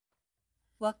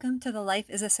Welcome to the Life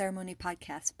is a Ceremony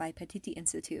podcast by Paititi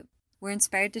Institute. We're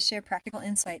inspired to share practical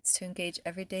insights to engage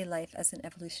everyday life as an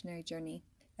evolutionary journey.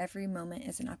 Every moment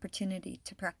is an opportunity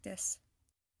to practice.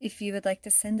 If you would like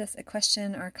to send us a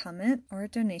question or a comment or a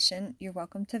donation, you're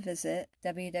welcome to visit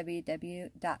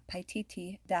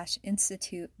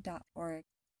www.paititi-institute.org.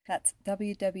 That's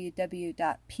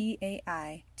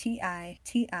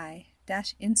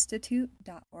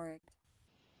www.paititi-institute.org.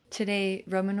 Today,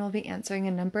 Roman will be answering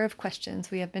a number of questions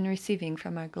we have been receiving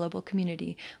from our global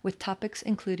community, with topics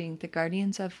including the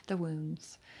guardians of the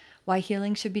wounds, why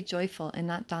healing should be joyful and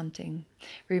not daunting,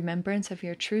 remembrance of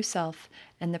your true self,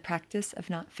 and the practice of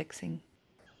not fixing.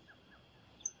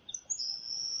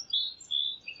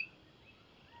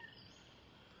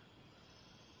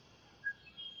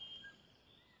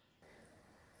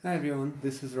 Hi everyone,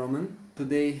 this is Roman.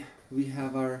 Today we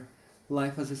have our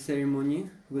Life as a Ceremony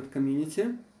with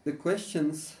community. The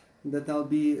questions that I'll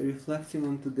be reflecting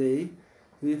on today,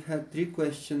 we've had 3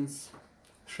 questions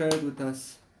shared with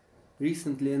us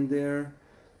recently, and they're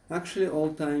actually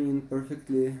all tying in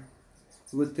perfectly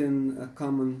within a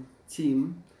common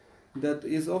theme that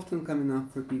is often coming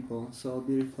up for people. So I'll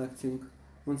be reflecting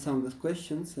on some of those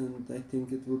questions, and I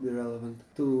think it will be relevant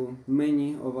to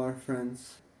many of our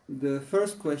friends. The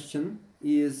first question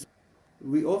is,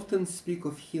 we often speak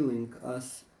of healing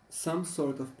as some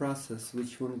sort of process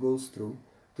which one goes through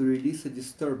to release a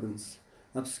disturbance,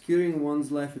 obscuring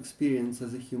one's life experience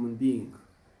as a human being.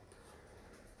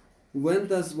 When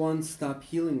does one stop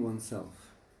healing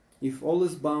oneself? If all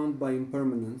is bound by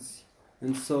impermanence,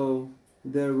 and so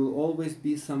there will always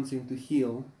be something to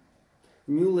heal,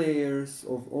 new layers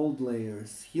of old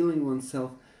layers, healing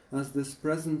oneself as this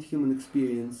present human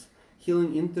experience,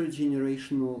 healing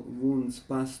intergenerational wounds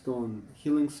passed on,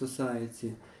 healing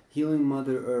society, healing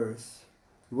Mother Earth.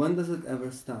 When does it ever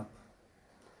stop?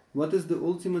 What is the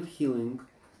ultimate healing,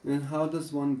 and how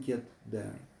does one get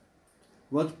there?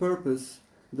 What purpose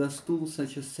does tools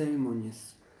such as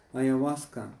ceremonies,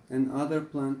 ayahuasca, and other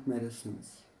plant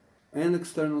medicines, and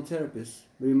external therapies,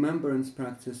 remembrance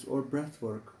practice, or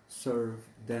breathwork serve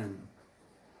then?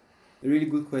 A really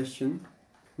good question.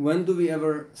 When do we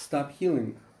ever stop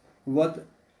healing? What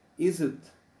is it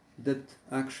that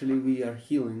actually we are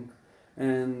healing?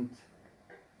 And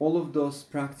all of those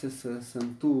practices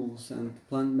and tools and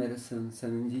plant medicines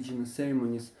and indigenous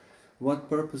ceremonies, what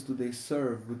purpose do they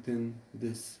serve within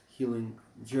this healing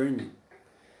journey?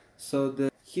 So the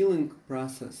healing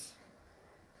process,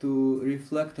 to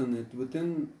reflect on it,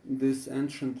 within these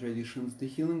ancient traditions, the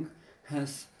healing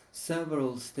has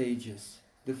several stages.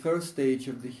 The first stage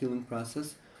of the healing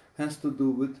process has to do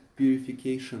with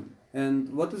purification.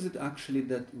 And what is it actually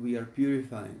that we are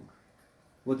purifying?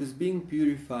 What is being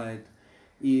purified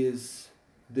is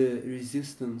the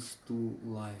resistance to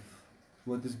life.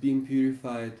 What is being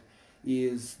purified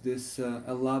is this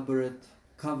elaborate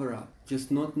cover-up, just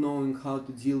not knowing how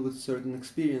to deal with certain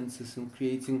experiences and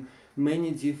creating many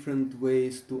different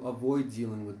ways to avoid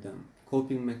dealing with them.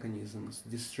 Coping mechanisms,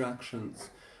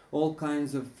 distractions, all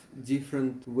kinds of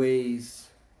different ways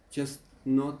just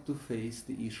not to face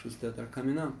the issues that are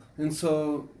coming up. And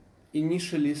so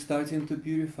initially starting to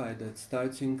purify that,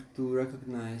 starting to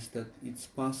recognize that it's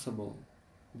possible.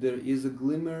 There is a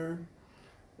glimmer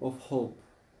of hope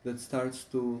that starts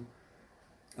to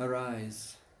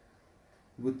arise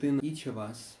within each of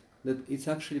us, that it's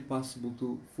actually possible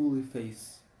to fully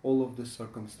face all of the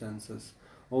circumstances,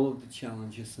 all of the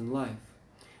challenges in life.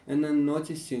 And then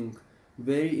noticing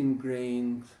very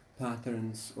ingrained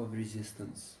patterns of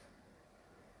resistance.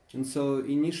 And so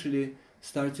initially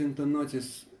starting to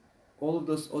notice all of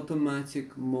those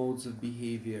automatic modes of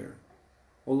behavior,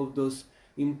 all of those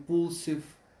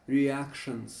impulsive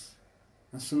reactions.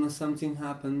 As soon as something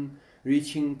happens,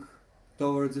 reaching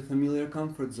towards a familiar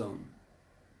comfort zone.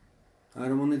 I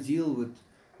don't want to deal with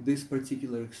this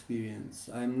particular experience.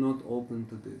 I'm not open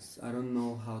to this. I don't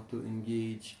know how to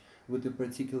engage with a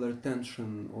particular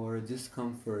tension or a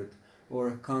discomfort or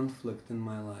a conflict in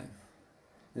my life.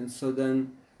 And so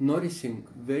then noticing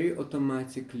very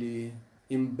automatically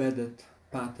embedded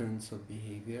patterns of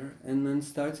behavior, and then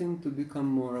starting to become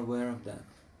more aware of that.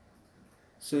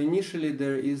 So initially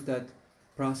there is that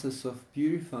process of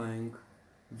purifying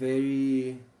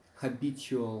very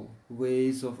habitual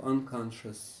ways of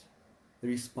unconscious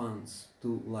response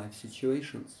to life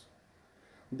situations.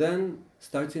 Then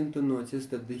starting to notice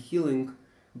that the healing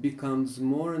becomes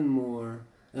more and more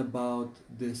about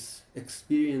this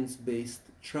experience-based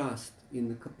trust in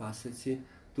the capacity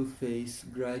to face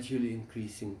gradually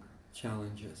increasing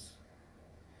challenges.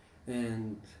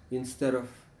 And instead of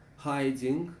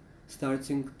hiding,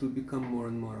 starting to become more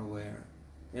and more aware.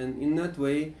 And in that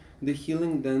way, the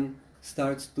healing then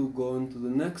starts to go into the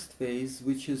next phase,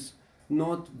 which is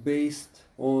not based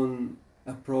on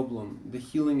a problem. The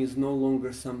healing is no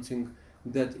longer something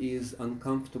that is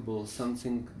uncomfortable,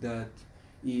 something that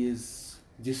is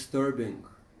disturbing.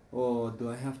 Oh, do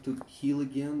I have to heal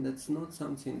again? That's not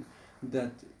something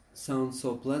that sounds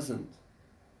so pleasant.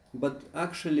 But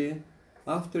actually,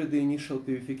 after the initial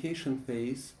purification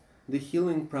phase, the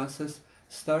healing process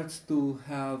starts to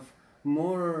have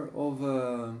more of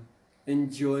a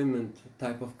enjoyment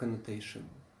type of connotation.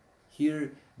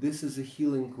 Here, this is a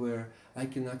healing where I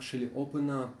can actually open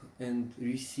up and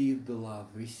receive the love,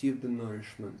 receive the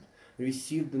nourishment,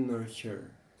 receive the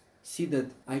nurture. See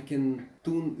that I can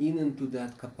tune in into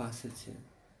that capacity.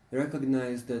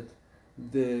 Recognize that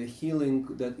the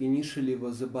healing that initially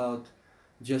was about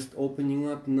just opening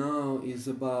up now is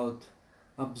about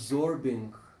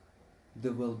absorbing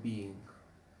the well-being,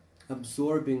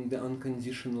 absorbing the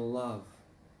unconditional love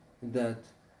that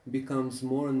becomes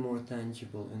more and more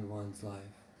tangible in one's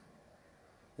life.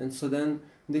 And so then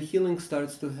the healing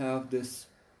starts to have this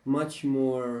much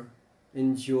more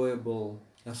enjoyable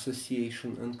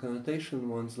association and connotation in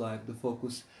one's life. The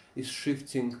focus is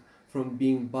shifting from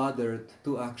being bothered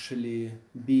to actually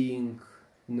being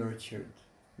nurtured,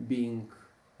 being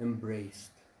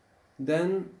embraced.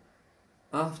 Then,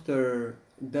 after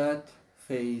that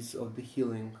phase of the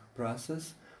healing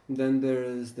process, then there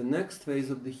is the next phase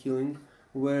of the healing,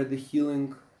 where the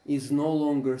healing is no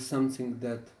longer something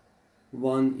that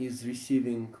one is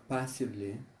receiving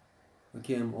passively.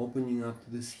 Okay, I'm opening up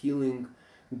to this healing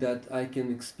that I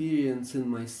can experience in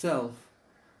myself,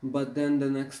 but then the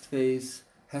next phase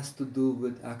has to do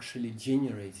with actually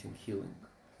generating healing.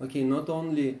 Okay, not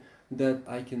only that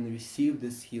I can receive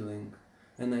this healing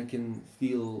and I can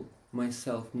feel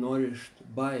myself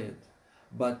nourished by it,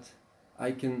 but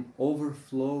I can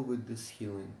overflow with this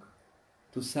healing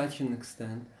to such an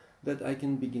extent that I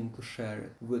can begin to share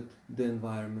it with the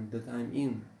environment that I'm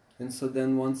in. And so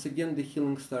then once again the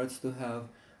healing starts to have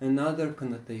another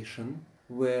connotation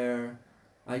where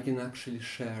I can actually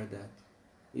share that.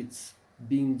 It's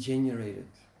being generated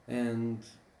and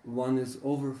one is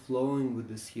overflowing with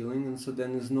this healing, and so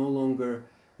then is no longer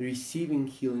receiving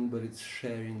healing, but it's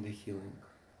sharing the healing.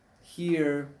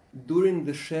 Here, during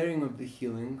the sharing of the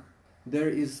healing, there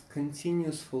is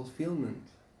continuous fulfillment,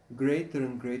 greater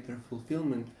and greater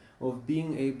fulfillment of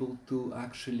being able to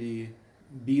actually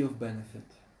be of benefit,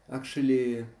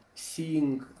 actually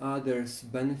seeing others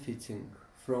benefiting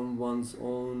from one's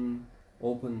own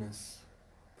openness,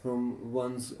 from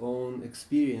one's own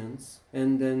experience,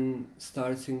 and then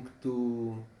starting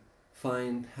to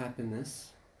find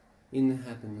happiness in the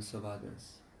happiness of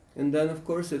others. And then of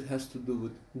course it has to do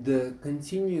with the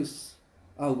continuous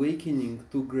awakening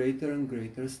to greater and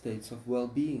greater states of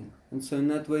well-being. And so in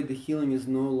that way the healing is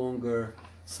no longer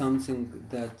something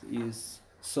that is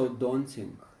so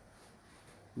daunting.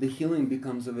 The healing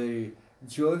becomes a very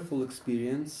joyful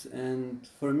experience, and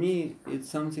for me it's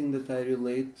something that I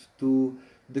relate to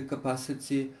the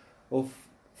capacity of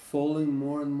falling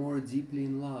more and more deeply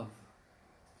in love,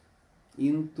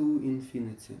 into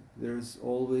infinity. There's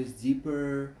always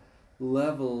deeper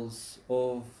levels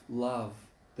of love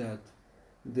that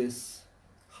this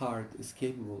heart is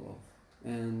capable of,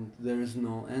 and there is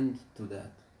no end to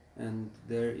that, and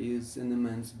there is an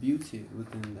immense beauty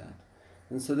within that.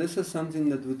 And so this is something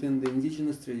that within the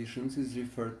indigenous traditions is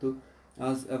referred to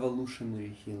as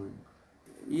evolutionary healing.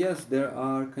 Yes, there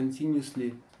are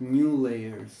continuously new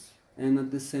layers, and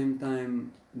at the same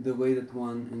time the way that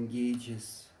one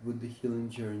engages with the healing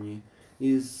journey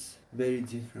is very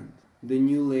different. The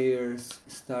new layers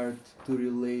start to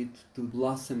relate to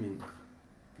blossoming,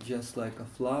 just like a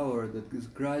flower that is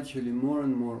gradually more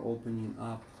and more opening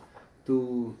up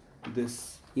to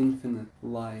this infinite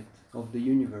light of the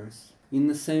universe. In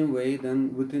the same way,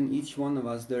 then within each one of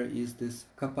us there is this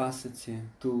capacity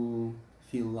to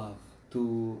feel love,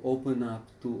 to open up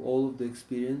to all of the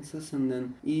experiences, and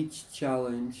then each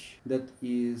challenge that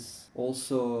is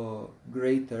also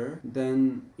greater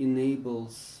then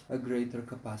enables a greater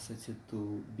capacity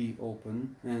to be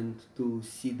open and to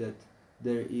see that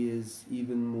there is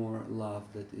even more love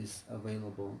that is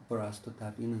available for us to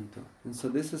tap into. And so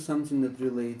this is something that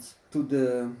relates to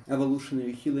the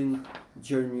evolutionary healing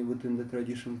journey within the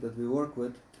traditions that we work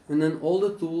with. And then all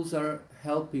the tools are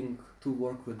helping to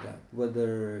work with that,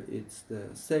 whether it's the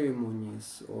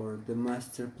ceremonies or the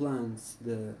master plans,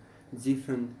 the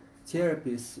different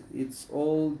therapies, it's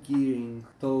all gearing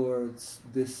towards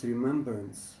this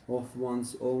remembrance of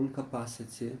one's own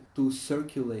capacity to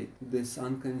circulate this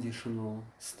unconditional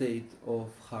state of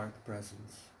heart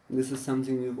presence. This is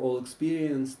something we've all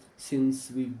experienced since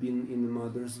we've been in the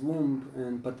mother's womb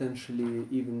and potentially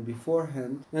even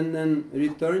beforehand. And then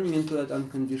returning into that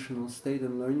unconditional state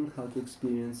and learning how to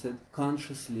experience it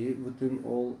consciously within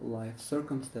all life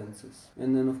circumstances.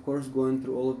 And then, of course, going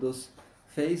through all of those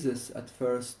phases at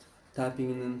first, tapping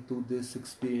into this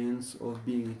experience of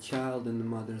being a child in the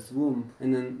mother's womb,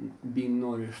 and then being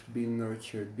nourished, being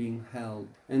nurtured, being held,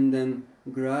 and then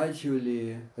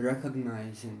gradually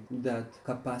recognizing that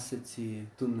capacity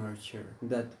to nurture,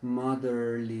 that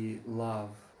motherly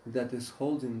love that is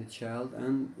holding the child,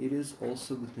 and it is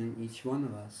also within each one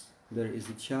of us. There is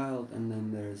a child, and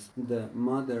then there's the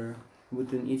mother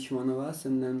within each one of us,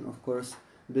 and then, of course,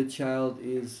 the child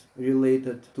is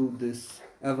related to this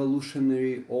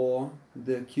evolutionary awe,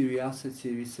 the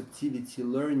curiosity, receptivity,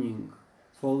 learning,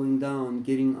 falling down,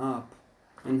 getting up,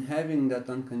 and having that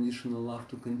unconditional love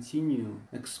to continue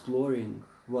exploring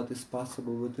what is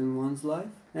possible within one's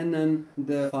life. And then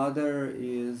the father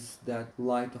is that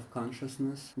light of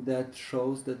consciousness that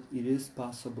shows that it is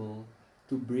possible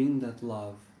to bring that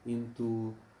love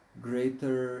into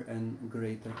greater and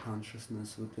greater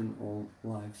consciousness within all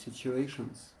life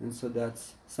situations. And so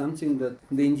that's something that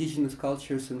the indigenous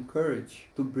cultures encourage,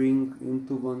 to bring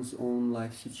into one's own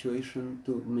life situation,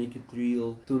 to make it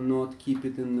real, to not keep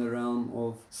it in the realm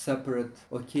of separate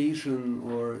occasion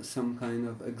or some kind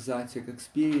of exotic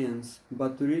experience,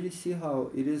 but to really see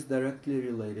how it is directly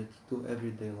related to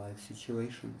everyday life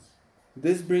situations.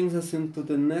 This brings us into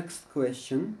the next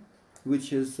question,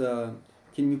 which is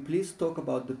can you please talk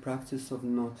about the practice of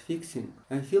not fixing?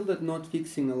 I feel that not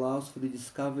fixing allows for the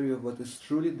discovery of what is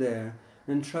truly there,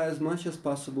 and try as much as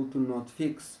possible to not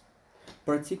fix,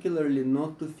 particularly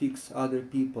not to fix other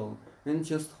people and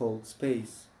just hold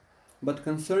space. But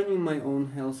concerning my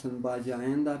own health and body, I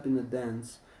end up in a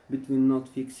dance between not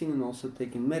fixing and also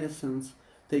taking medicines,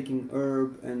 taking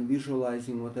herb and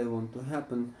visualizing what I want to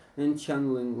happen, and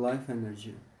channeling life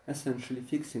energy, essentially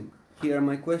fixing. Here are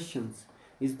my questions.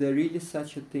 Is there really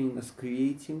such a thing as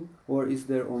creating, or is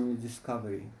there only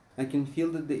discovery? I can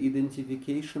feel that the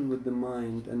identification with the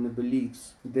mind and the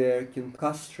beliefs there can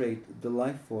castrate the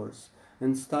life force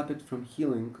and stop it from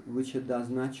healing, which it does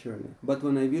naturally. But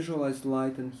when I visualize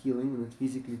light and healing and it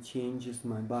physically changes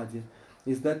my body,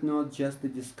 is that not just the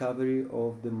discovery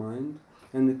of the mind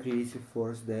and the creative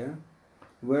force there?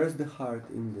 Where's the heart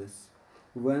in this?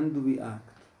 When do we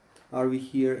act? Are we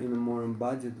here in a more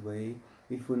embodied way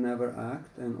if we never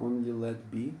act and only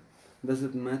let be? Does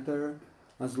it matter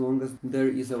as long as there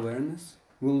is awareness?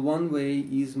 Will one way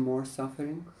ease more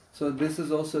suffering? So this is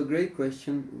also a great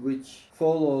question which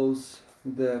follows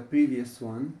the previous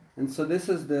one. And so this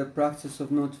is the practice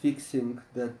of not fixing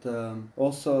that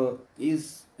also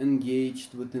is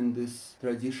engaged within these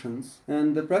traditions.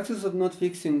 And the practice of not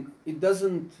fixing, it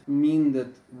doesn't mean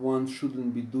that one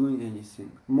shouldn't be doing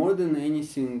anything. More than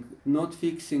anything, not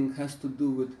fixing has to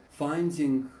do with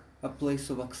finding a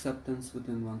place of acceptance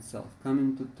within oneself,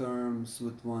 coming to terms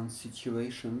with one's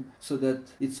situation so that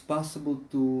it's possible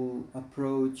to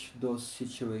approach those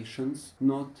situations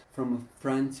not from a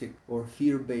frantic or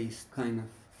fear-based kind of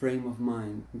frame of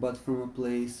mind, but from a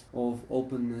place of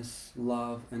openness,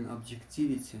 love, and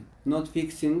objectivity. Not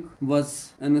fixing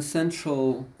was an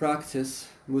essential practice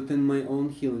within my own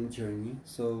healing journey.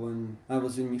 So when I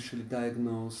was initially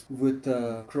diagnosed with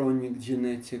a chronic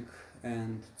genetic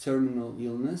and terminal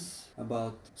illness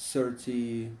about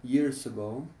 30 years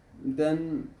ago,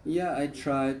 then I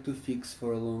tried to fix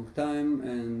for a long time,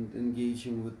 and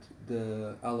engaging with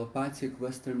the allopathic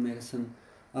Western medicine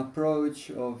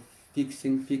approach of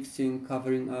fixing,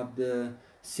 covering up the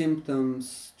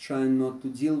symptoms, trying not to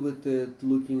deal with it,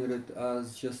 looking at it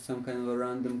as just some kind of a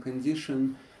random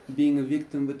condition, being a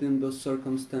victim within those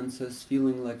circumstances,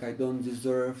 feeling like I don't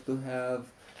deserve to have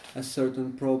a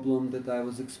certain problem that I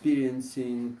was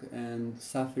experiencing and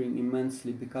suffering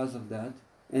immensely because of that,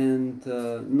 and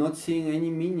not seeing any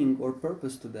meaning or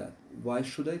purpose to that. Why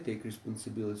should I take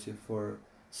responsibility for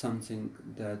something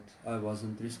that I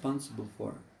wasn't responsible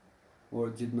for or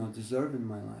did not deserve in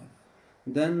my life?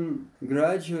 Then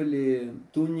gradually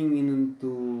tuning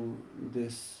into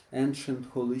this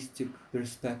ancient holistic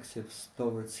perspectives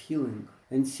towards healing,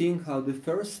 and seeing how the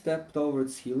first step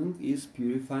towards healing is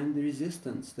purifying the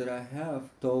resistance that I have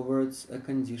towards a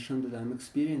condition that I'm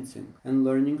experiencing, and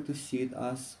learning to see it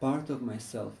as part of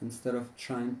myself instead of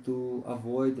trying to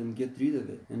avoid and get rid of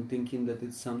it and thinking that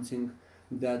it's something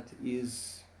that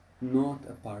is not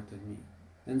a part of me.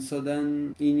 And so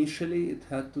then initially it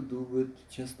had to do with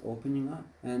just opening up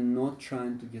and not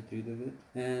trying to get rid of it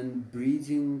and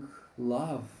breathing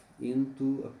love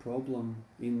into a problem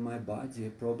in my body, a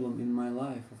problem in my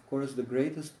life. Of course, the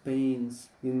greatest pains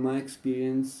in my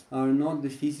experience are not the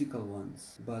physical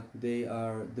ones, but they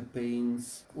are the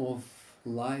pains of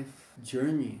life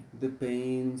journey, the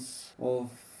pains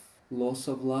of loss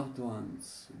of loved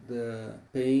ones, the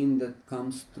pain that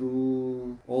comes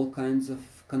through all kinds of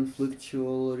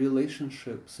conflictual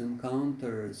relationships,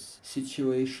 encounters,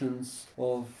 situations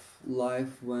of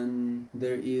life when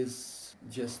there is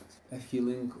just a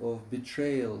feeling of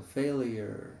betrayal,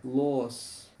 failure,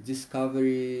 loss,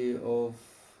 discovery of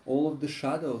all of the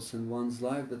shadows in one's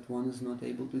life that one is not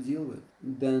able to deal with.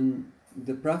 Then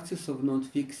the practice of not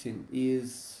fixing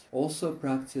is also a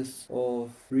practice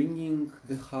of bringing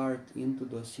the heart into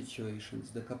those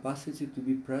situations, the capacity to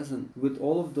be present with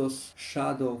all of those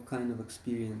shadow kind of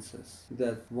experiences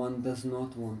that one does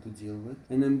not want to deal with,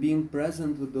 and then being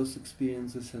present with those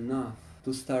experiences enough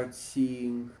to start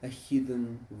seeing a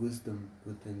hidden wisdom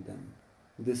within them.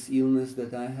 This illness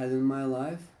that I had in my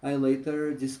life, I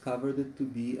later discovered it to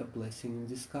be a blessing in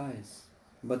disguise.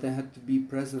 But I had to be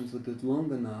present with it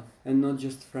long enough and not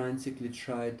just frantically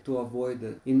tried to avoid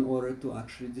it in order to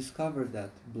actually discover that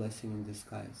blessing in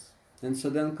disguise. And so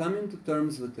then coming to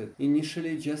terms with it,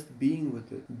 initially just being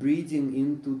with it, breathing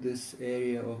into this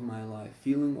area of my life,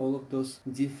 feeling all of those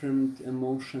different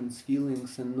emotions,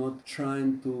 feelings, and not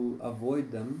trying to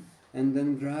avoid them, and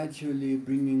then gradually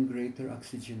bringing greater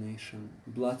oxygenation,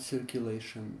 blood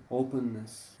circulation,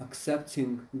 openness,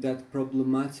 accepting that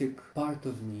problematic part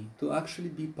of me to actually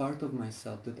be part of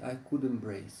myself that I could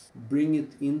embrace, bring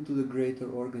it into the greater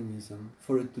organism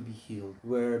for it to be healed.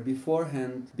 Where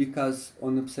beforehand, because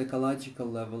on a psychological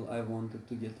level I wanted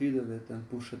to get rid of it and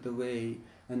push it away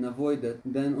and avoid it,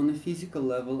 then on a physical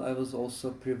level I was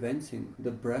also preventing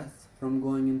the breath from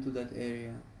going into that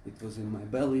area. It was in my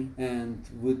belly, and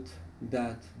with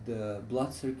that the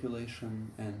blood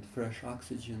circulation and fresh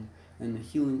oxygen and a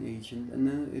healing agent, and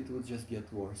then it would just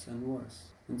get worse and worse.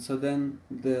 And so then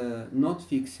the not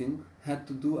fixing had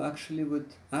to do actually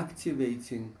with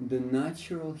activating the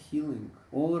natural healing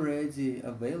already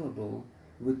available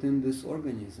within this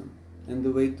organism. And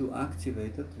the way to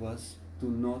activate it was to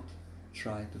not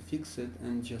try to fix it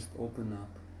and just open up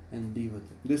and be with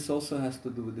it. This also has to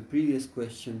do with the previous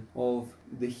question of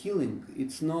the healing.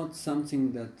 It's not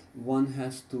something that one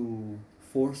has to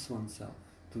force oneself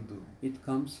to do. It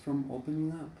comes from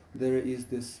opening up. There is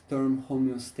this term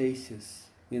homeostasis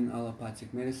in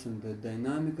allopathic medicine, the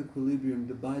dynamic equilibrium.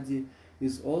 The body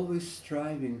is always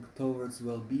striving towards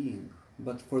well-being,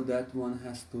 but for that one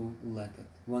has to let it.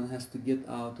 One has to get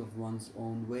out of one's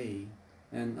own way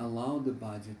and allow the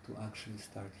body to actually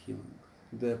start healing.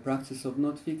 The practice of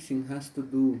not fixing has to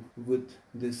do with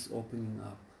this opening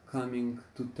up, coming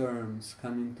to terms,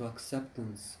 coming to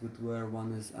acceptance with where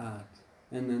one is at,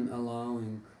 and then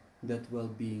allowing that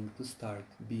well-being to start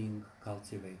being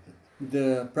cultivated.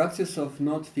 The practice of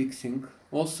not fixing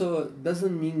also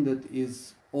doesn't mean that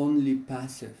is only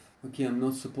passive. Okay, I'm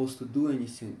not supposed to do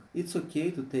anything. It's okay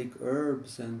to take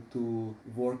herbs and to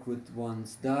work with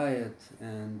one's diet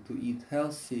and to eat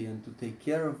healthy and to take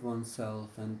care of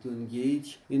oneself and to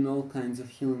engage in all kinds of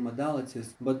healing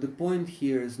modalities. But the point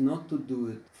here is not to do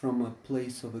it from a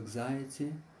place of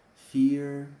anxiety,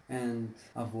 fear, and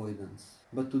avoidance,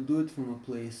 but to do it from a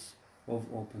place of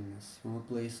openness, from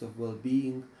a place of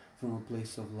well-being, from a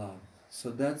place of love.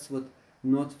 So that's what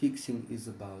not fixing is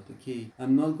about. Okay,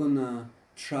 I'm not gonna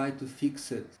try to fix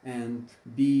it and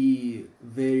be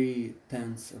very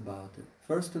tense about it.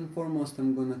 First and foremost,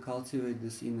 I'm going to cultivate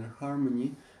this inner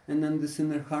harmony, and then this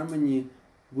inner harmony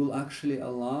will actually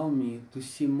allow me to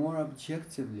see more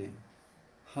objectively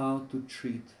how to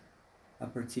treat a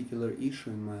particular issue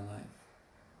in my life,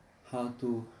 how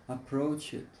to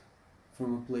approach it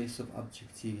from a place of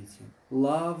objectivity.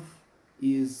 Love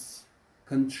is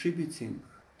contributing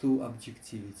to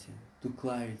objectivity, to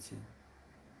clarity.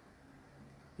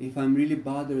 If I'm really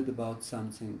bothered about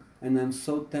something and I'm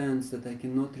so tense that I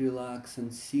cannot relax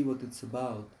and see what it's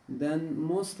about, then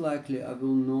most likely I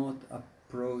will not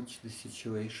approach the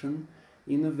situation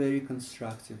in a very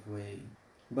constructive way.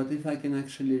 But if I can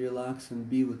actually relax and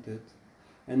be with it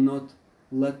and not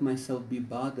let myself be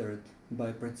bothered by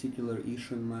a particular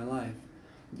issue in my life,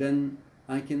 then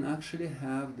I can actually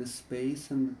have the space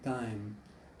and the time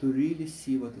to really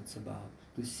see what it's about,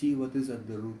 to see what is at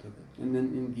the root of it, and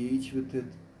then engage with it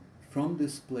from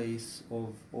this place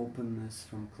of openness,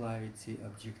 from clarity,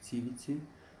 objectivity,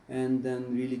 and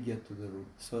then really get to the root.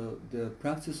 So the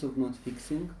practice of not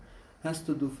fixing has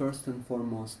to do first and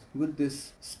foremost with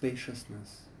this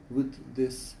spaciousness, with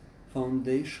this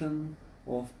foundation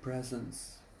of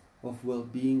presence, of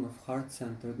well-being, of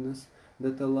heart-centeredness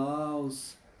that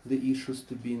allows the issues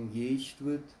to be engaged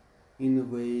with in a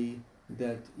way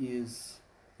that is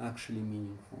actually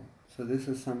meaningful. So this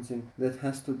is something that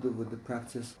has to do with the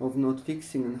practice of not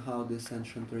fixing and how these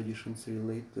ancient traditions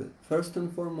relate to it. First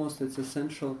and foremost, it's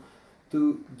essential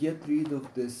to get rid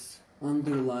of this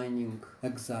underlying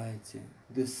anxiety,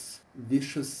 this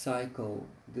vicious cycle,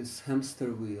 this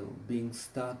hamster wheel, being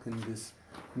stuck in this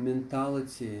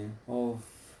mentality of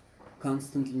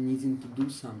constantly needing to do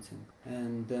something,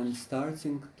 and then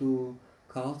starting to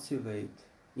cultivate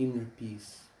inner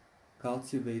peace,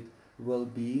 cultivate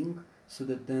well-being, so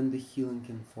that then the healing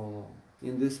can follow.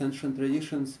 In these ancient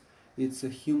traditions, it's a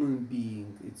human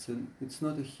being, it's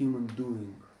not a human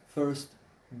doing. First,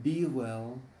 be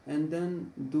well, and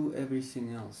then do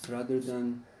everything else, rather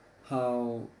than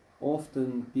how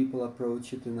often people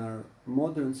approach it in our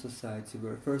modern society,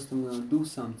 where first I'm going to do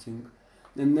something,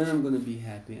 and then I'm going to be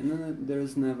happy, and then there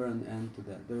is never an end to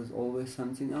that. There is always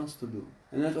something else to do,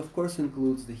 and that of course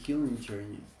includes the healing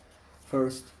journey.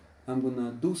 First, I'm going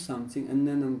to do something, and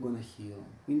then I'm going to heal.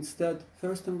 Instead,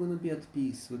 first I'm going to be at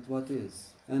peace with what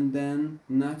is, and then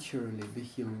naturally the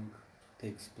healing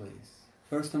takes place.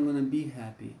 First I'm going to be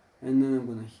happy, and then I'm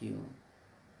going to heal.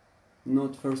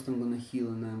 Not first I'm going to heal,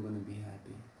 and then I'm going to be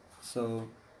happy. So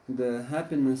the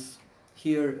happiness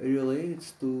here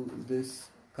relates to this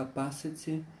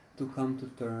capacity to come to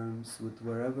terms with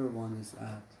wherever one is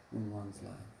at in one's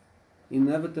life.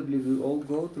 Inevitably, we all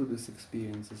go through these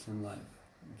experiences in life.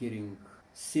 Getting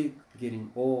sick,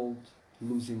 getting old,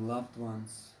 losing loved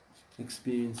ones,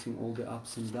 experiencing all the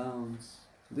ups and downs.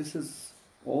 This is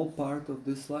all part of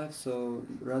this life, so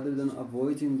rather than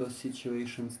avoiding those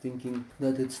situations, thinking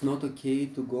that it's not okay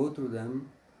to go through them,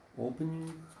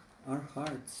 opening our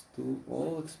hearts to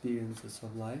all experiences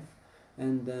of life,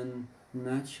 and then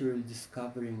naturally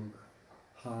discovering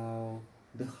how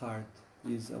the heart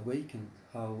is awakened,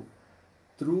 how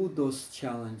through those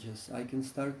challenges I can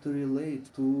start to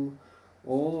relate to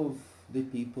all of the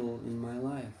people in my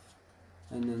life,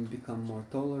 and then become more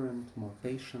tolerant, more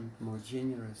patient, more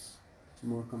generous,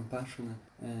 more compassionate,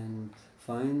 and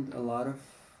find a lot of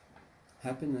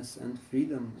happiness and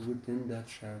freedom within that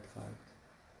shared heart.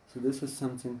 So this is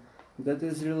something that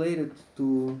is related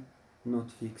to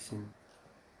not fixing.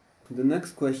 The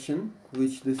next question,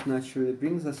 which this naturally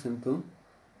brings us into,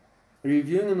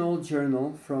 reviewing an old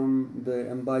journal from the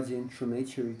Embodying True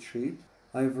Nature retreat,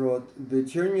 I wrote, "The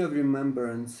journey of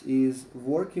remembrance is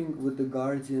working with the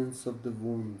guardians of the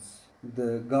wounds.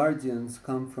 The guardians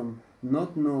come from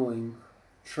not knowing,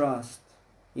 trust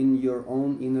in your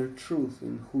own inner truth,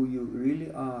 in who you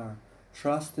really are,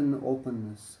 trust in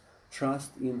openness,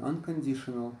 trust in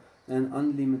unconditional and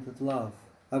unlimited love.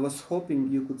 I was hoping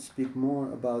you could speak more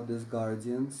about these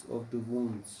guardians of the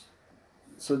wounds."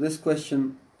 So this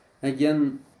question,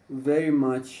 again, very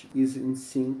much is in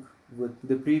sync with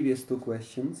the previous two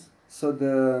questions. So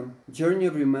the journey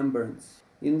of remembrance.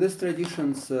 In these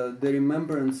traditions, the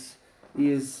remembrance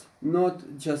is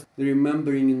not just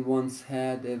remembering in one's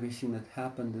head everything that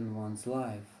happened in one's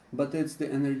life, but it's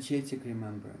the energetic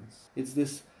remembrance. It's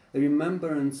this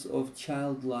remembrance of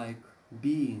childlike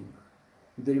being,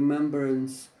 the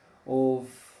remembrance of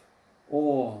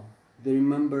awe, the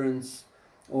remembrance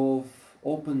of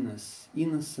openness,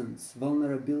 innocence,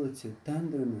 vulnerability,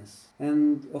 tenderness.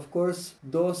 And of course,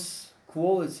 those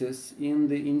qualities in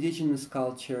the indigenous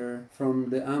culture from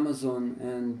the Amazon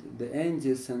and the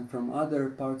Andes and from other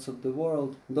parts of the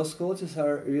world, those qualities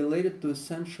are related to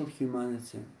essential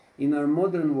humanity. In our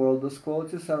modern world, those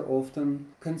qualities are often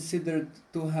considered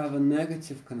to have a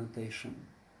negative connotation.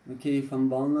 Okay, if I'm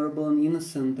vulnerable and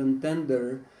innocent and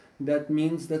tender, that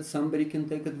means that somebody can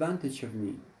take advantage of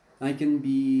me. I can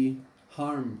be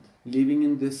harmed, living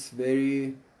in this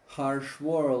very harsh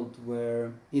world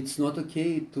where it's not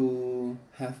okay to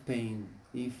have pain.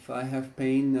 If I have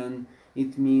pain, then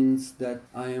it means that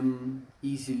I am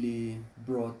easily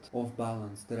brought off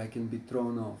balance, that I can be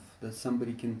thrown off, that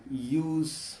somebody can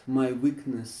use my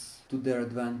weakness to their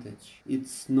advantage.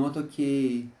 It's not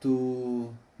okay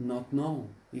to not know.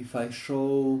 If I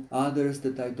show others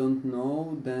that I don't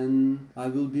know, then I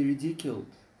will be ridiculed.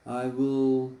 I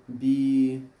will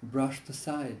be brushed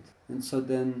aside. And so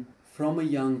then, from a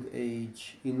young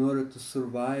age, in order to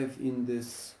survive in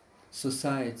this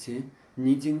society,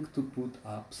 needing to put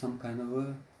up some kind of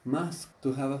a mask,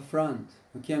 to have a front.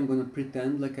 Okay, I'm gonna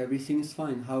pretend like everything is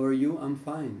fine. How are you? I'm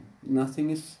fine. Nothing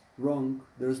is wrong.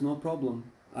 There's no problem.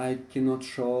 I cannot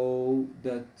show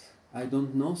that I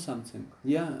don't know something.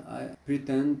 Yeah, I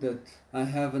pretend that I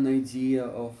have an idea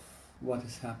of what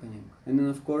is happening. And then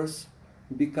of course,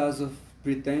 because of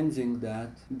pretending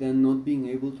that, then not being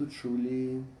able to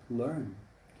truly learn,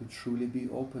 to truly be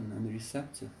open and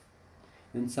receptive,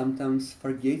 and sometimes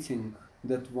forgetting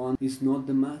that one is not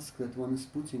the mask that one is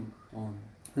putting on.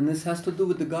 And this has to do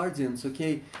with the guardians,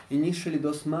 okay? Initially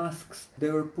those masks, they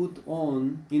were put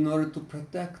on in order to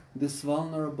protect this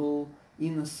vulnerable,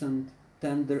 innocent,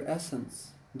 tender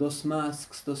essence. Those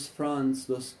masks, those fronts,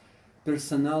 those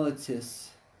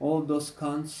personalities, all those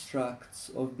constructs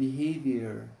of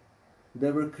behavior,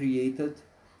 they were created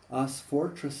as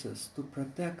fortresses to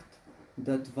protect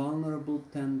that vulnerable,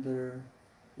 tender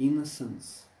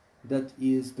innocence that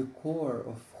is the core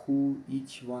of who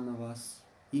each one of us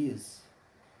is.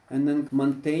 And then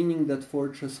maintaining that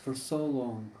fortress for so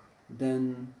long,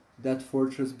 then that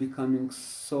fortress becoming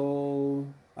so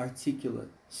articulate,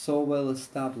 so well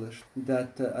established,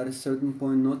 that at a certain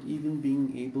point not even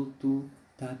being able to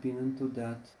tap into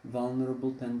that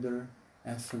vulnerable, tender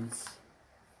essence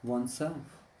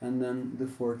oneself. And then the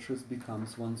fortress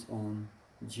becomes one's own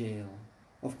jail.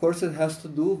 Of course, it has to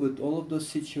do with all of those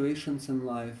situations in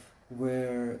life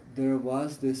where there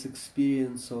was this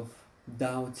experience of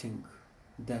doubting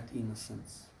that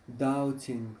innocence,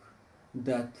 doubting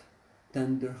that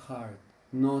tender heart,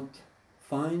 not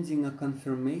finding a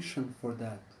confirmation for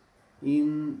that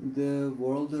in the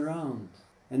world around,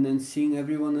 and then seeing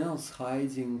everyone else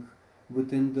hiding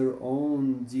within their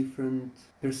own different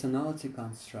personality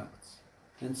constructs.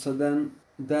 And so then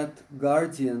that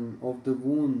guardian of the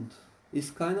wound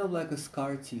is kind of like a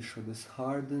scar tissue, this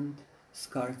hardened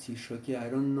scar tissue. Okay, I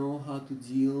don't know how to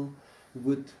deal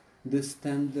with this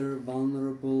tender,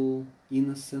 vulnerable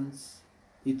innocence.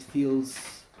 It feels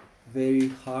very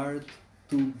hard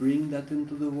to bring that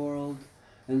into the world,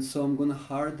 and so I'm gonna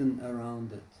harden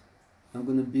around it. I'm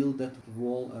gonna build that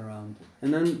wall around it.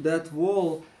 And then that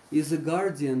wall is a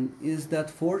guardian, is that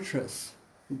fortress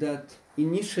that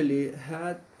initially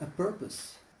had a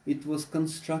purpose. It was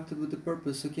constructed with a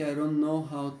purpose. Okay, I don't know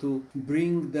how to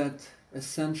bring that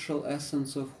essential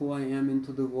essence of who I am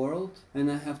into the world,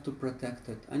 and I have to protect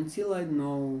it until I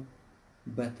know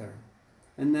better.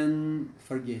 And then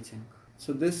forgetting.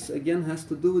 So this again has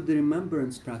to do with the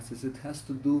remembrance practice. It has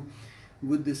to do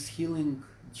with this healing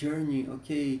journey.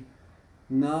 Okay,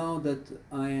 now that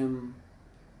I am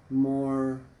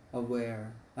more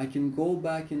aware, I can go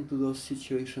back into those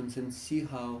situations and see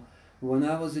how when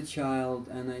I was a child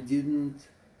and I didn't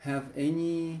have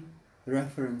any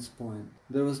reference point,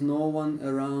 there was no one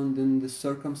around in the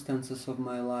circumstances of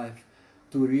my life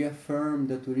to reaffirm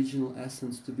that original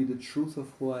essence to be the truth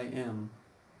of who I am.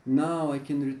 Now I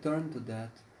can return to that,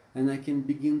 and I can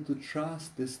begin to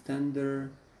trust this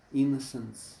tender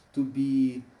innocence to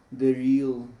be the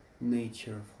real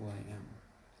nature of who I am.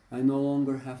 I no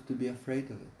longer have to be afraid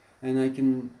of it, and I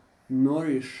can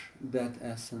nourish that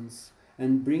essence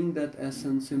and bring that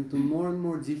essence into more and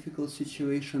more difficult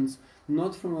situations,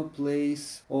 not from a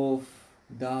place of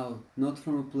doubt, not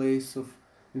from a place of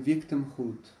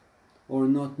victimhood or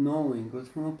not knowing, but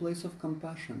from a place of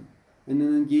compassion. And then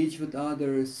engage with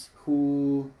others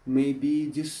who may be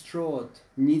distraught,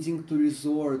 needing to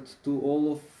resort to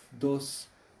all of those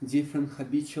different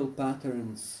habitual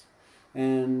patterns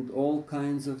and all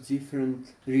kinds of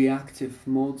different reactive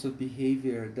modes of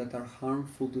behavior that are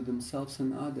harmful to themselves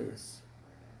and others.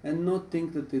 And not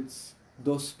think that it's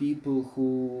those people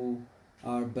who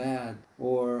are bad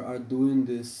or are doing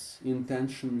this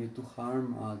intentionally to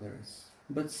harm others,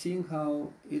 but seeing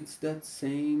how it's that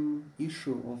same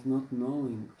issue of not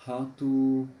knowing how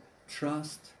to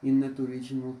trust in that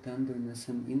original tenderness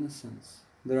and innocence.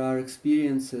 There are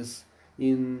experiences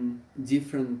in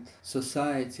different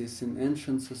societies, in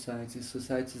ancient societies,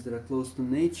 societies that are close to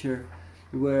nature,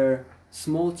 where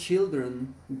small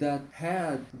children that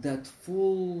had that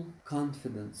full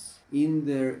confidence in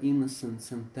their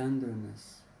innocence and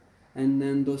tenderness, and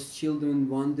then those children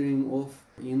wandering off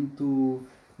into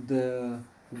the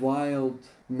wild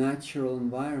natural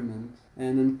environment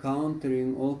and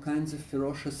encountering all kinds of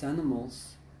ferocious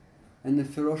animals, and the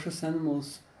ferocious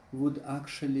animals would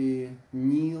actually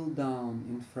kneel down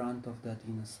in front of that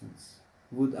innocence,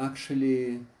 would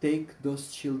actually take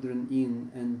those children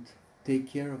in and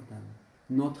take care of them,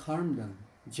 not harm them,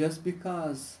 just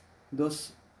because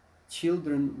those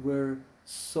children were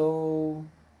so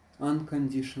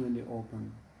unconditionally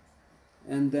open.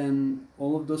 And then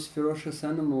all of those ferocious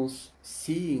animals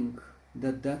seeing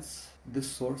that that's the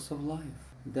source of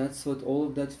life. That's what all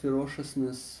of that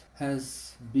ferociousness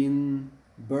has been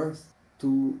birthed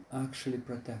to actually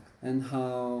protect. And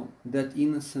how that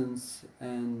innocence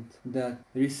and that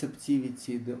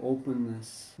receptivity, the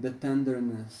openness, the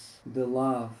tenderness, the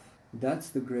love, that's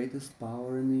the greatest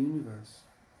power in the universe.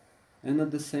 And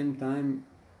at the same time,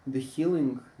 the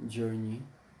healing journey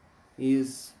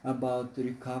is about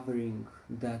recovering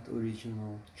that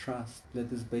original trust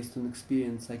that is based on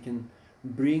experience. I can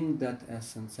bring that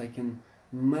essence. I can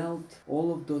melt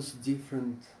all of those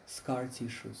different scar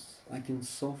tissues. I can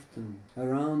soften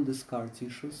around the scar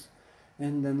tissues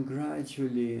and then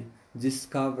gradually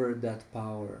discover that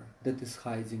power that is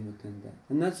hiding within that.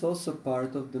 And that's also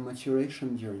part of the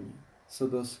maturation journey. So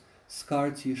those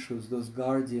scar tissues, those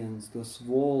guardians, those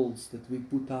walls that we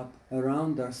put up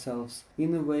around ourselves,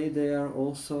 in a way they are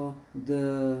also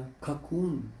the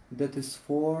cocoon that is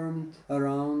formed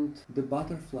around the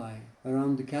butterfly,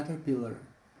 around the caterpillar.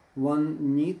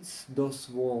 One needs those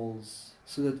walls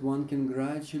so that one can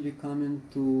gradually come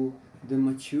into the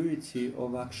maturity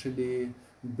of actually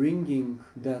bringing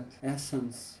that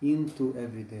essence into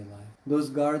everyday life. Those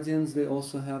guardians, they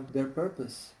also have their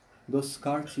purpose. Those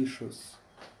scar tissues,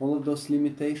 all of those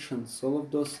limitations, all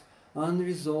of those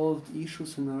unresolved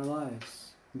issues in our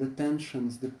lives, the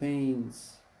tensions, the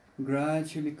pains,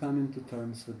 gradually come into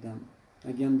terms with them.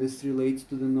 Again, this relates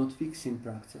to the not fixing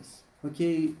practice.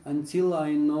 Okay, until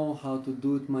I know how to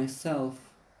do it myself,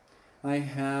 I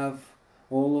have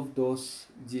all of those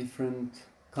different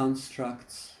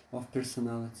constructs of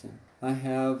personality. I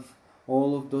have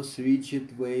all of those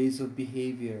rigid ways of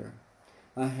behavior.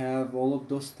 I have all of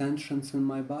those tensions in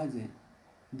my body.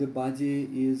 The body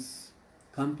is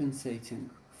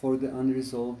compensating for the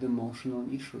unresolved emotional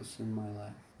issues in my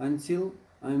life until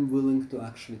I'm willing to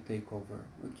actually take over.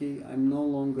 Okay, I'm no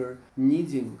longer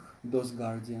needing those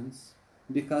guardians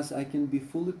because I can be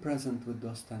fully present with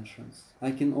those tensions.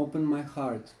 I can open my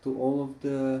heart to all of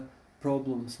the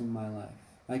problems in my life.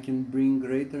 I can bring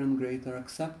greater and greater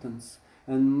acceptance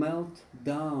and melt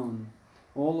down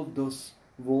all of those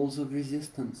walls of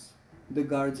resistance. The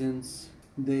guardians,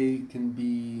 they can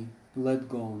be let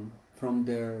go from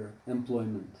their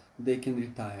employment. They can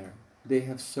retire. They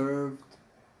have served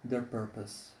their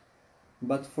purpose.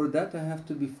 But for that I have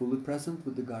to be fully present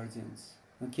with the guardians.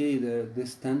 Okay,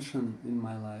 this tension in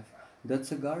my life,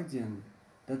 that's a guardian.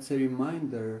 That's a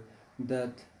reminder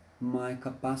that my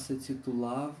capacity to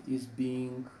love is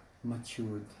being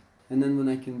matured. And then when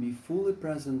I can be fully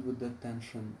present with that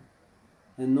tension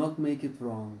and not make it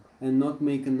wrong and not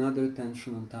make another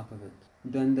tension on top of it,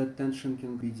 then that tension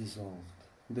can be dissolved.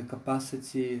 The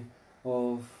capacity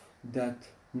of that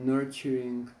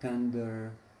nurturing,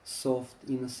 tender, soft,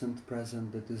 innocent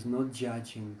presence that is not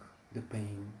judging the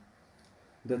pain,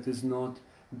 that is not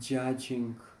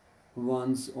judging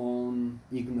one's own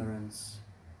ignorance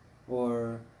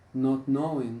or not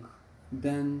knowing,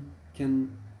 then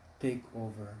can take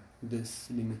over this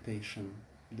limitation,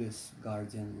 this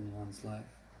guardian in one's life.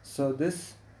 So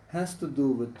this has to do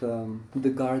with the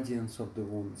guardians of the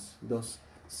wounds, those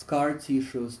scar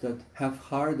tissues that have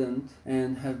hardened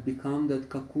and have become that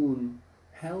cocoon,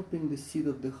 helping the seed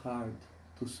of the heart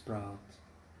to sprout.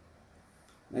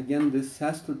 Again, this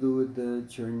has to do with the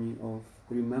journey of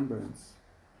remembrance.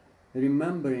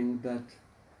 Remembering that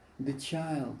the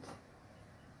child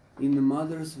in the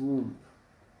mother's womb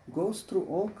goes through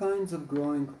all kinds of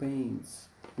growing pains,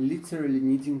 literally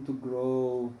needing to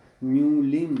grow new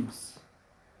limbs,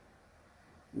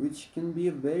 which can be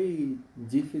a very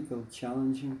difficult,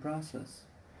 challenging process.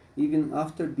 Even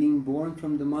after being born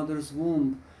from the mother's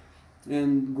womb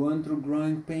and going through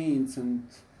growing pains and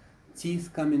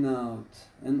teeth coming out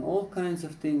and all kinds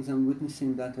of things, I'm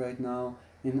witnessing that right now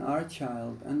in our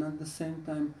child, and at the same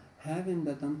time having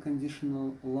that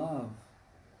unconditional love,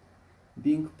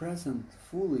 being present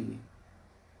fully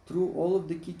through all of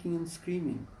the kicking and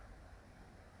screaming.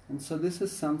 And so this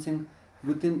is something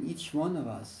within each one of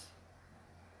us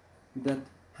that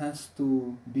has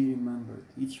to be remembered.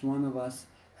 Each one of us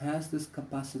has this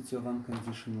capacity of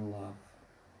unconditional love,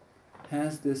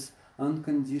 has this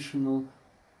unconditional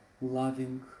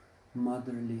loving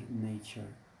motherly nature.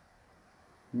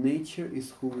 Nature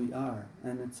is who we are,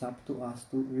 and it's up to us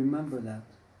to remember that.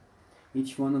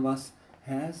 Each one of us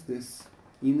has this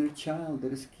inner child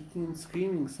that is kicking and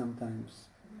screaming sometimes.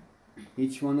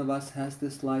 Each one of us has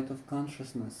this light of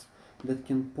consciousness that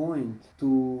can point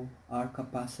to our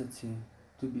capacity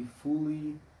to be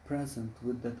fully present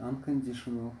with that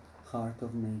unconditional heart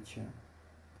of nature.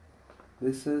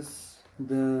 This is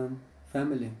the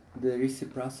family, the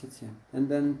reciprocity, and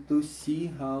then to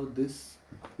see how this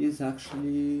is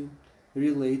actually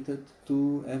related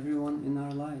to everyone in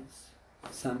our lives.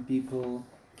 Some people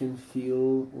can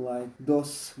feel like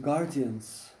those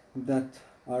guardians that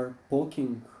are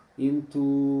poking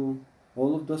into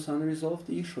all of those unresolved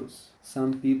issues.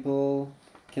 Some people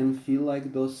can feel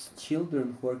like those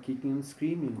children who are kicking and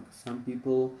screaming. Some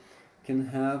people can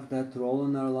have that role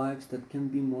in our lives that can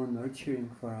be more nurturing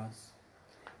for us.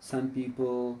 Some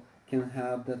people can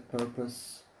have that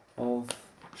purpose of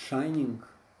shining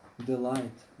the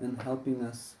light and helping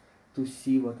us to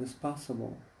see what is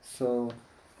possible. So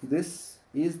this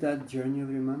is that journey of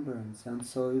remembrance, and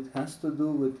so it has to do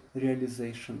with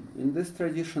realization. In these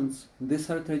traditions, these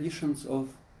are traditions of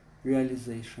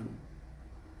realization,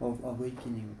 of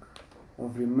awakening,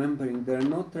 of remembering. They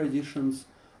are not traditions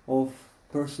of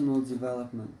personal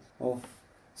development, of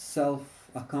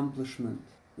self-accomplishment.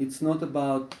 It's not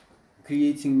about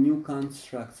creating new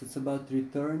constructs. It's about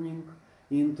returning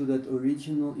into that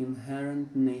original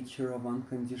inherent nature of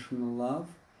unconditional love,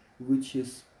 which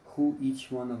is who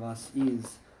each one of us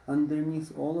is,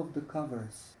 underneath all of the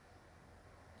covers.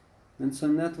 And so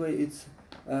in that way it's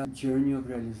a journey of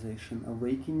realization,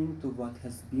 awakening to what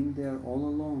has been there all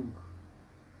along,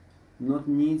 not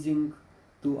needing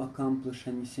to accomplish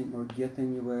anything or get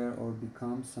anywhere or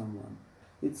become someone.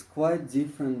 It's quite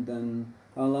different than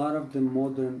a lot of the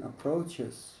modern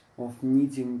approaches of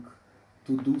needing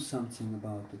to do something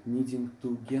about it, needing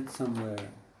to get somewhere.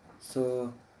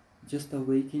 So just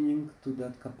awakening to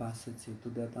that capacity, to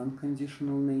that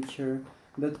unconditional nature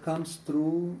that comes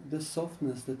through the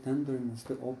softness, the tenderness,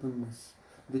 the openness,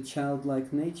 the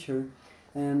childlike nature,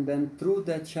 and then through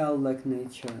that childlike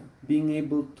nature being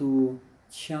able to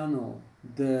channel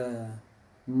the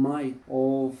might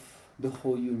of the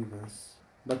whole universe.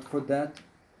 But for that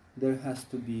there has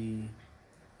to be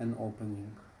an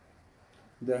opening.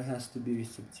 There has to be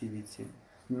receptivity,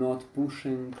 not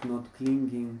pushing, not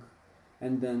clinging,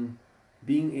 and then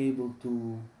being able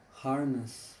to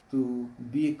harness, to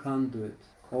be a conduit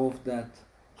of that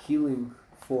healing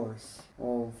force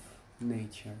of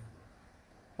nature.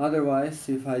 Otherwise,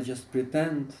 if I just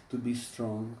pretend to be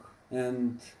strong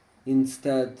and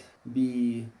instead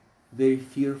be very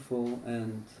fearful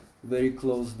and very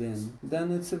closed in,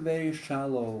 then it's a very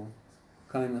shallow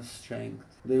kind of strength.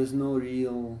 There's no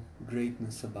real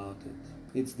greatness about it.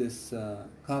 It's this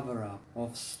cover-up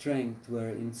of strength where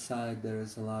inside there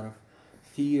is a lot of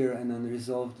fear and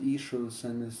unresolved issues,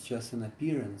 and it's just an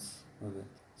appearance of it.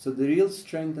 So the real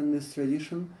strength in this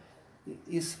tradition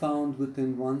is found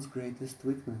within one's greatest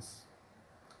weakness.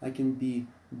 I can be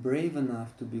brave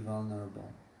enough to be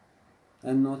vulnerable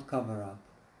and not cover up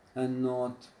and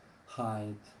not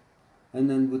hide, and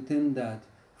then within that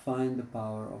find the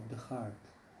power of the heart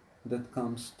that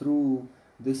comes through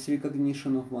this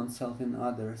recognition of oneself in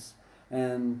others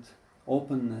and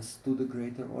openness to the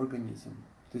greater organism,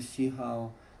 to see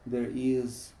how there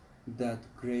is that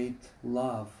great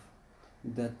love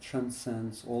that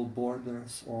transcends all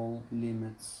borders, all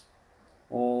limits,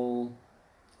 all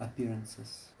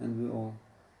appearances, and we all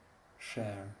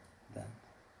share that.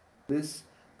 This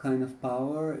kind of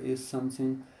power is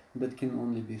something that can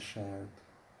only be shared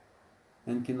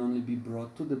and can only be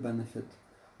brought to the benefit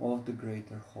of the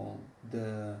greater whole.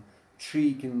 The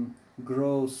tree can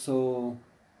grow so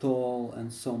tall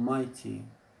and so mighty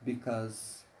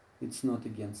because it's not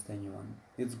against anyone.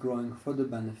 It's growing for the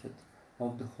benefit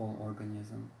of the whole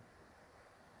organism.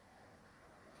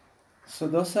 So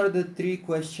those are the three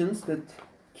questions that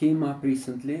came up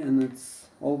recently, and it's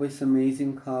always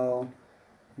amazing how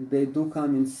they do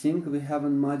come in sync. We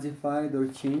haven't modified or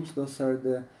changed. Those are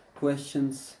the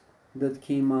questions that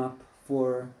came up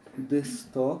for this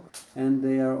talk, and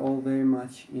they are all very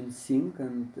much in sync,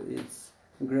 and it's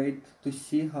great to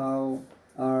see how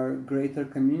our greater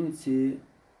community,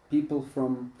 people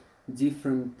from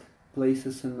different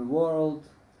places in the world,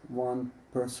 one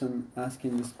person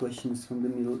asking this question is from the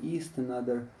Middle East,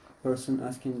 another person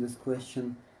asking this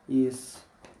question is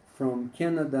from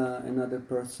Canada, another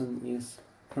person is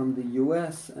from the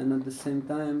US, and at the same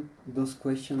time those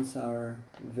questions are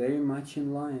very much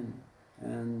in line,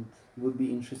 and would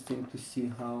be interesting to see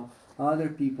how other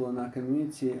people in our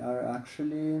community are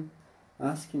actually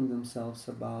asking themselves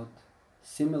about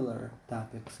similar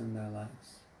topics in their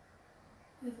lives.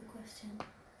 We have a question.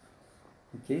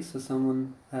 Okay, so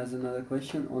someone has another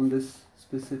question on this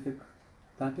specific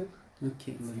topic?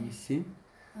 Okay, let me see.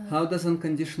 How does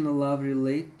unconditional love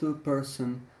relate to a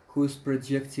person who is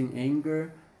projecting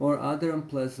anger or other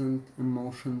unpleasant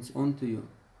emotions onto you?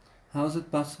 How is it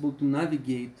possible to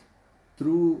navigate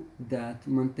through that,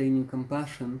 maintaining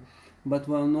compassion, but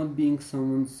while not being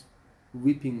someone's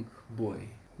whipping boy?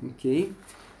 Okay,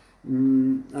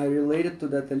 I related to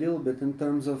that a little bit in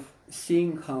terms of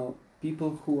seeing how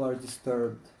people who are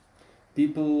disturbed,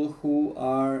 people who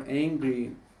are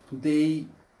angry, they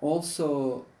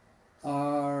also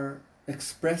are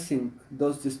expressing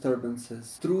those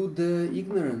disturbances through the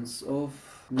ignorance of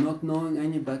not knowing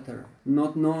any better,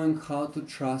 not knowing how to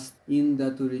trust in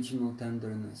that original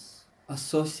tenderness,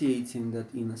 associating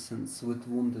that innocence with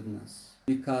woundedness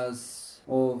because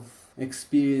of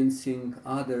experiencing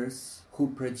others who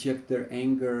project their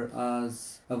anger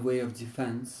as a way of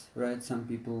defense, right? Some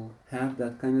people have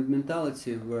that kind of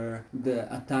mentality where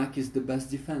the attack is the best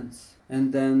defense,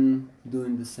 and then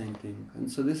doing the same thing.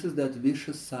 And so this is that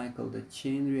vicious cycle, that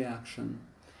chain reaction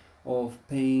of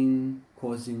pain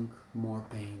causing more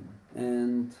pain,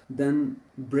 and then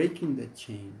breaking that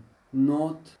chain,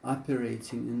 not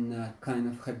operating in that kind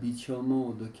of habitual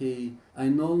mode. Okay, I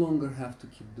no longer have to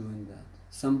keep doing that.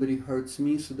 Somebody hurts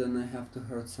me, so then I have to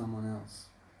hurt someone else.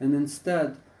 And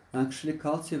instead, actually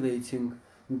cultivating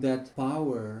that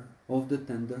power of the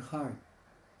tender heart.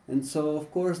 And so,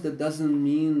 of course, that doesn't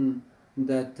mean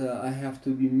that I have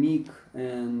to be meek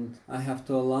and I have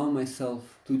to allow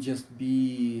myself to just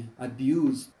be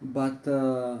abused, but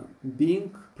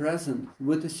being present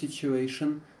with a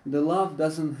situation. The love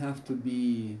doesn't have to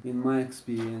be, in my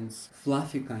experience,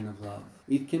 fluffy kind of love.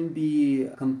 It can be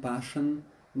compassion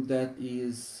that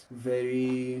is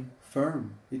very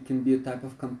firm. It can be a type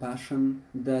of compassion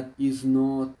that is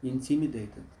not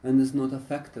intimidated and is not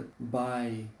affected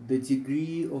by the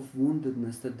degree of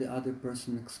woundedness that the other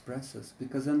person expresses.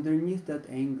 Because underneath that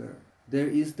anger, there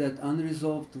is that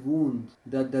unresolved wound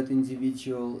that that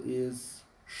individual is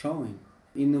showing.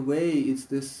 In a way, it's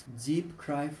this deep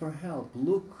cry for help.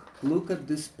 Look at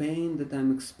this pain that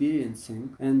I'm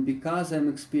experiencing, and because I'm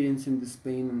experiencing this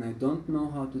pain and I don't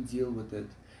know how to deal with it,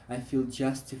 I feel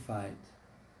justified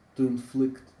to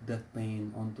inflict that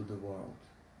pain onto the world.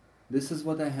 This is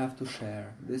what I have to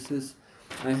share.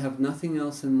 I have nothing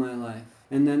else in my life.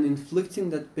 And then inflicting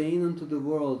that pain onto the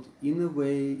world, in a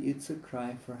way, it's a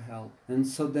cry for help. And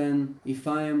so then, if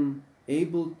I am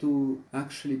able to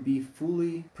actually be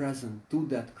fully present to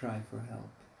that cry for help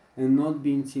and not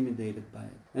be intimidated by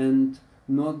it and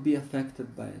not be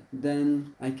affected by it,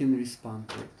 then I can respond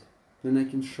to it. Then I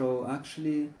can show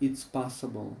actually it's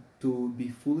possible to be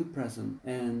fully present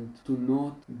and to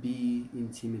not be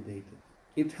intimidated.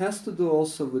 It has to do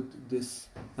also with this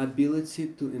ability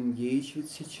to engage with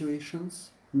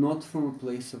situations, not from a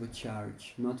place of a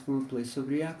charge, not from a place of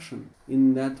reaction.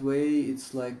 In that way,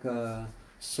 it's like a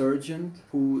surgeon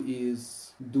who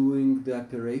is doing the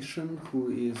operation,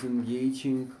 who is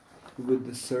engaging with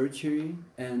the surgery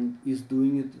and is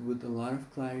doing it with a lot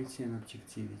of clarity and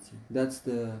objectivity. That's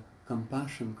the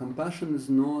compassion. Compassion is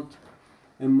not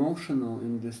emotional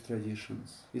in these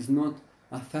traditions, is not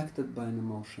affected by an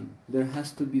emotion. There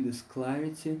has to be this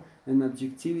clarity and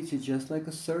objectivity, just like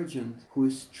a surgeon who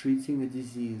is treating a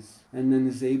disease and then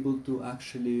is able to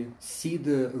actually see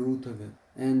the root of it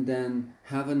and then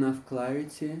have enough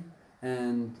clarity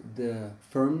and the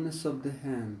firmness of the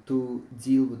hand to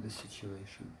deal with the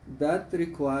situation. That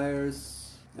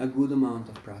requires a good amount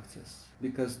of practice,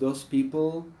 because those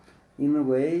people, in a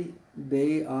way,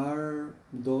 they are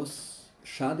those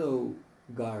shadow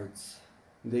guards.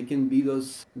 They can be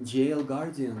those jail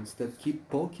guardians that keep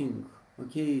poking.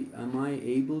 Okay, am I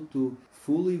able to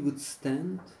fully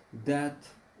withstand that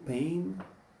pain,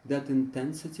 that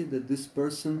intensity that this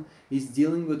person is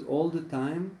dealing with all the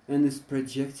time and is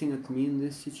projecting at me in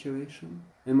this situation?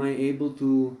 Am I able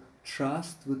to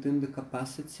trust within the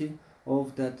capacity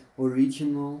of that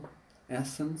original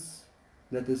essence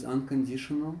that is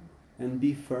unconditional and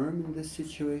be firm in this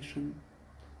situation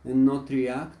and not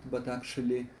react but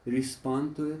actually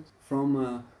respond to it from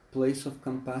a place of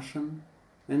compassion?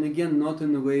 And again, not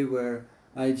in a way where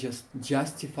I just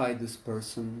justify this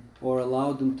person or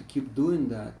allow them to keep doing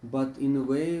that, but in a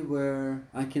way where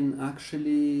I can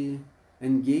actually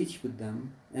engage with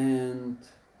them and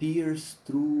pierce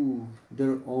through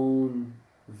their own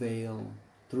veil,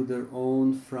 through their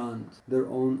own front, their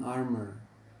own armor.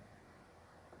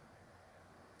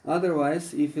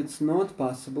 Otherwise, if it's not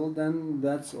possible, then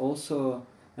that's also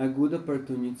a good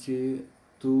opportunity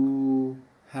to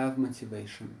have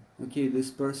motivation. Okay,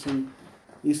 this person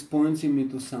is pointing me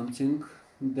to something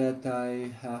that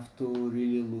I have to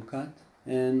really look at,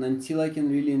 and until I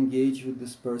can really engage with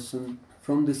this person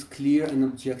from this clear and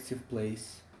objective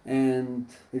place and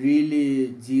really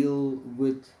deal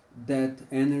with that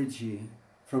energy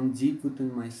from deep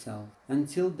within myself,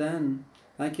 until then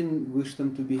I can wish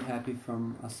them to be happy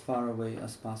from as far away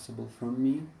as possible from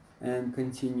me and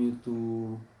continue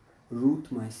to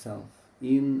root myself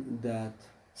in that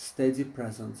steady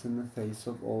presence in the face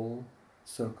of all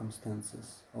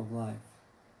circumstances of life.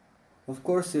 Of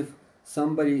course, if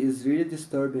somebody is really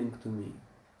disturbing to me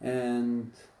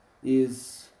and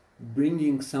is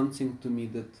bringing something to me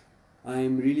that I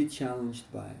am really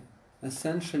challenged by,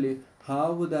 essentially,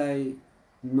 how would I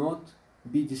not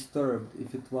be disturbed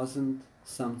if it wasn't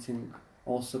something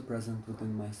also present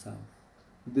within myself?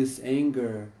 This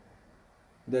anger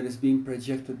that is being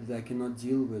projected that I cannot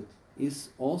deal with, is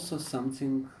also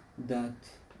something that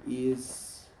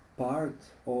is part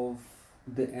of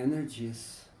the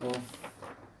energies of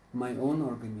my own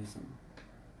organism.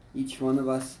 Each one of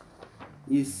us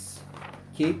is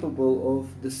capable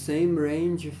of the same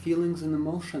range of feelings and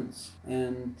emotions,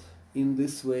 and in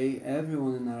this way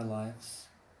everyone in our lives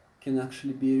can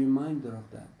actually be a reminder of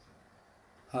that.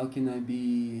 How can I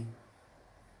be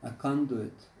a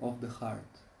conduit of the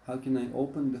heart? How can I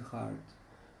open the heart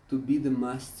to be the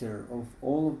master of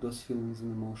all of those feelings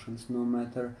and emotions, no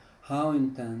matter how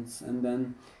intense, and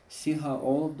then see how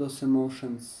all of those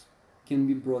emotions can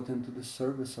be brought into the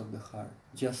service of the heart,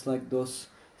 just like those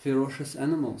ferocious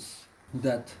animals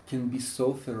that can be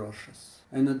so ferocious,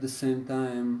 and at the same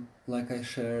time, like I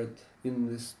shared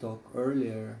in this talk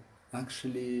earlier,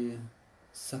 actually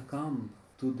succumb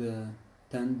to the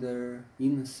tender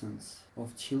innocence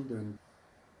of children.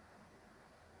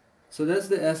 So that's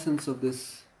the essence of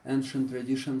this ancient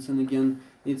traditions, and again,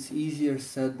 it's easier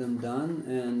said than done,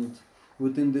 and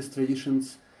within these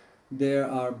traditions there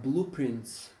are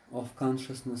blueprints of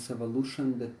consciousness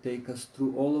evolution that take us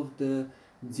through all of the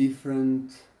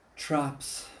different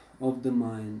traps of the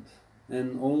mind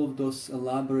and all of those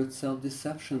elaborate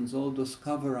self-deceptions, all those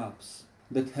cover-ups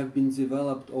that have been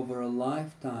developed over a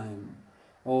lifetime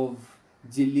of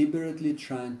deliberately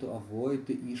trying to avoid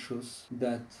the issues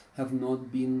that have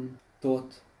not been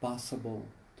thought possible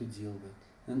to deal with.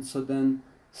 And so then,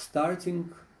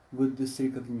 starting with this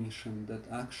recognition that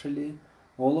actually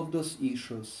all of those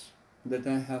issues that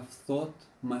I have thought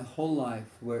my whole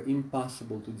life were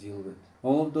impossible to deal with,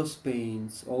 all of those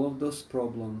pains, all of those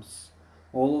problems,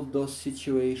 all of those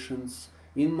situations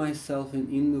in myself and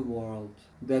in the world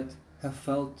that have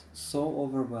felt so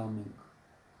overwhelming,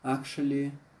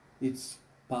 actually it's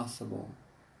possible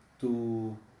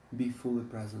to be fully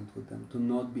present with them, to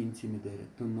not be intimidated,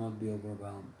 to not be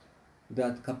overwhelmed.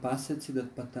 That capacity,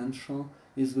 that potential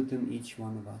is within each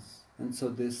one of us. And so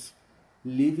this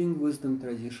living wisdom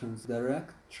traditions,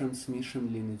 direct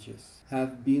transmission lineages,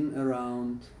 have been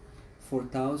around for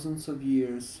thousands of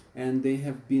years, and they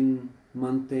have been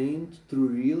maintained through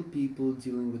real people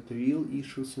dealing with real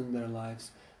issues in their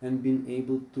lives and been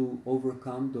able to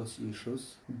overcome those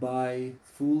issues by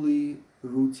fully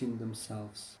rooting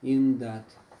themselves in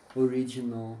that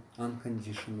original,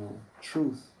 unconditional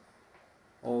truth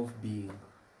of being.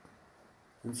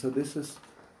 And so this is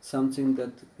something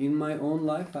that in my own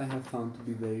life I have found to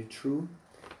be very true,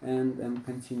 and am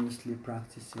continuously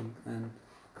practicing and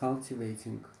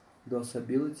cultivating those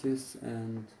abilities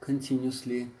and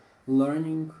continuously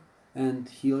learning and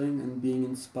healing and being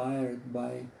inspired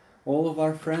by all of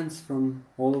our friends from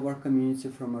all of our community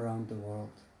from around the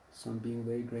world. So I'm being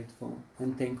very grateful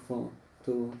and thankful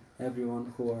to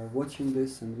everyone who are watching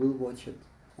this and will watch it.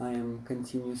 I am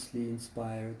continuously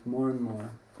inspired more and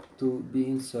more to be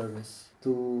in service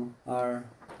to our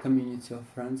community of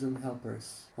friends and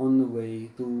helpers on the way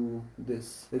to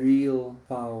this real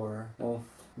power of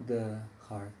the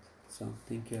heart. So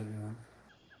thank you, everyone.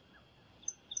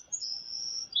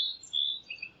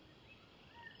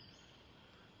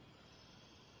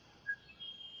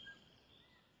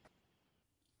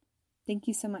 Thank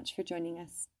you so much for joining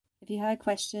us. If you had a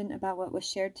question about what was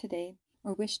shared today,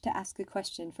 or wish to ask a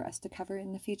question for us to cover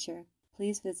in the future,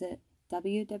 please visit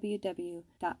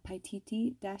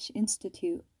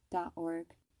www.paititi-institute.org.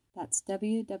 That's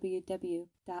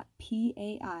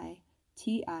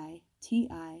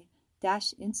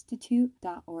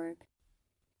www.paititi-institute.org.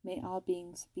 May all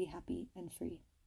beings be happy and free.